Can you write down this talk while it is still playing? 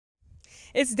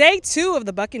It's day 2 of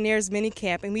the Buccaneers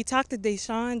minicamp, and we talked to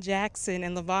Deshaun Jackson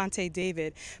and Levante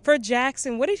David. For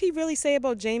Jackson, what did he really say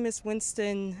about Jameis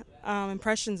Winston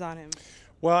impressions on him?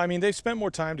 Well, I mean, they've spent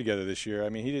more time together this year. I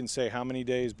mean, he didn't say how many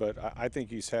days, but I think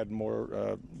he's had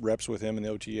more reps with him in the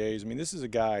OTAs. I mean, this is a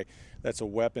guy that's a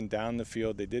weapon down the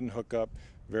field. They didn't hook up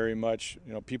very much.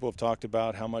 You know, people have talked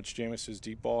about how much Jameis's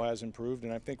deep ball has improved,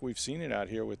 and I think we've seen it out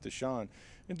here with Deshaun.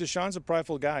 And Deshaun's a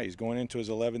prideful guy. He's going into his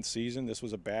 11th season. This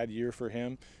was a bad year for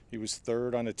him. He was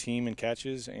third on the team in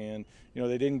catches, and you know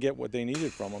they didn't get what they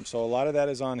needed from him. So a lot of that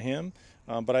is on him.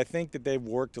 But I think that they've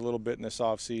worked a little bit in this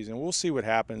offseason. We'll see what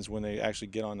happens when they actually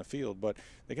get on the field. But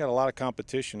they got a lot of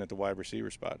competition at the wide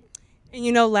receiver spot. And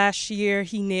you know, last year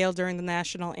he nailed during the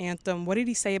national anthem. What did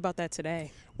he say about that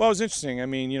today? Well, it was interesting. I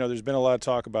mean, you know, there's been a lot of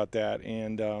talk about that,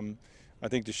 and I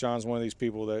think Deshaun's one of these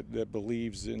people that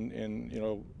believes in you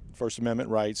know, First Amendment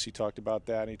rights. He talked about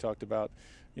that, and he talked about,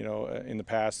 you know, in the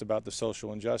past about the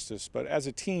social injustice. But as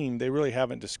a team, they really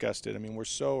haven't discussed it. I mean, we're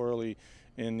so early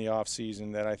in the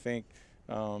offseason that I think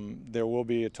there will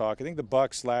be a talk. I think the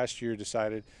Bucs last year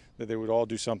decided that they would all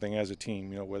do something as a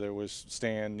team, you know, whether it was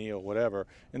stand, kneel, whatever,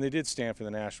 and they did stand for the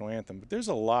national anthem. But there's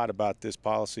a lot about this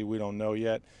policy we don't know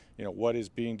yet. You know, what is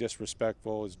being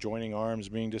disrespectful? Is joining arms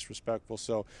being disrespectful?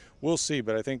 So we'll see.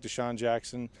 But I think Deshaun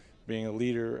Jackson, being a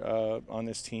leader on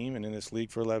this team and in this league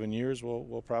for 11 years,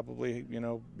 will probably, you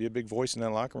know, be a big voice in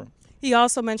that locker room. He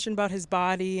also mentioned about his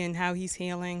body and how he's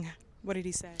healing. What did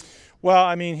he say? Well,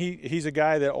 I mean, he's a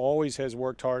guy that always has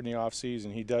worked hard in the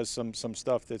offseason. He does some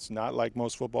stuff that's not like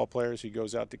most football players. He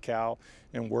goes out to Cal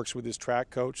and works with his track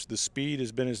coach. The speed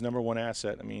has been his #1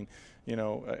 asset. I mean, you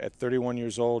know, at 31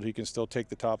 years old, he can still take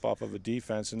the top off of a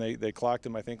defense. And they clocked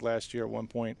him, I think, last year at one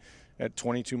point at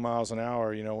 22 miles an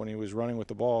hour, you know, when he was running with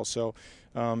the ball. So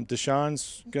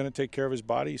Deshaun's going to take care of his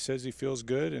body. He says he feels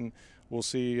good, and we'll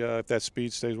see if that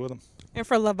speed stays with him. And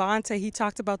for Levante, he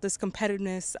talked about this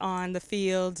competitiveness on the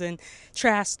fields and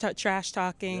trash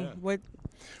talking. Yeah. What?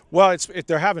 Well,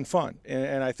 they're having fun,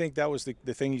 and I think that was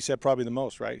the thing he said probably the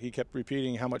most, right? He kept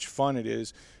repeating how much fun it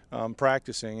is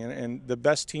practicing, and the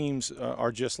best teams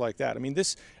are just like that. I mean,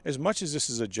 this, as much as this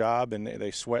is a job and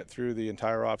they sweat through the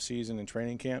entire offseason and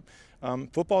training camp,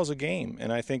 football's a game,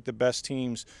 and I think the best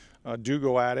teams do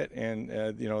go at it, and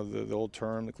you know, the old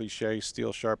term, the cliche,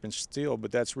 steel sharpens steel,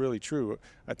 but that's really true.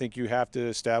 I think you have to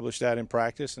establish that in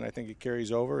practice, and I think it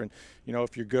carries over. And you know,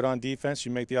 if you're good on defense,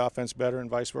 you make the offense better, and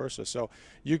vice versa. So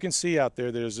you can see out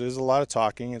there's a lot of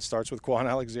talking. It starts with Quan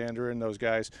Alexander and those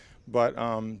guys, but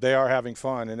they are having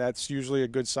fun, and that's usually a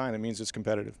good sign. It means it's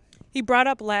competitive. He brought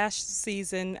up last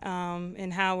season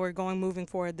and how we're moving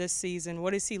forward this season.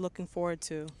 What is he looking forward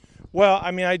to? Well,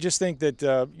 I mean, I just think that,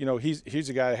 you know, he's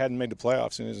a guy that hadn't made the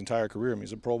playoffs in his entire career. I mean,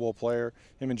 he's a Pro Bowl player.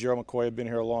 Him and Gerald McCoy have been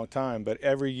here a long time, but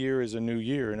every year is a new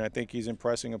year, and I think he's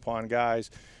impressing upon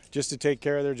guys just to take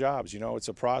care of their jobs. You know, it's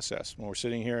a process. When we're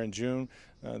sitting here in June,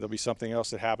 there'll be something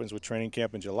else that happens with training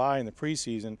camp in July and the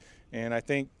preseason, and I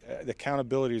think the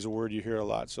accountability is a word you hear a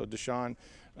lot. So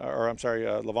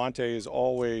Levante is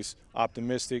always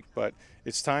optimistic, but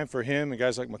it's time for him and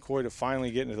guys like McCoy to finally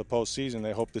get into the postseason.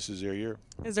 They hope this is their year.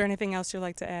 Is there anything else you'd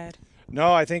like to add?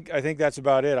 No, I think that's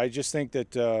about it. I just think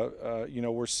that you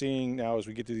know, we're seeing now as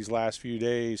we get to these last few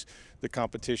days the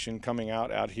competition coming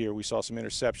out here. We saw some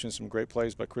interceptions, some great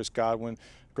plays by Chris Godwin.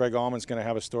 Greg Allman's going to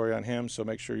have a story on him, so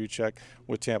make sure you check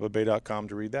with TampaBay.com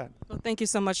to read that. Well, thank you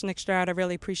so much, Nick Stroud. I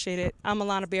really appreciate it. I'm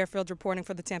Allana Barefield reporting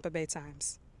for the Tampa Bay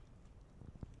Times.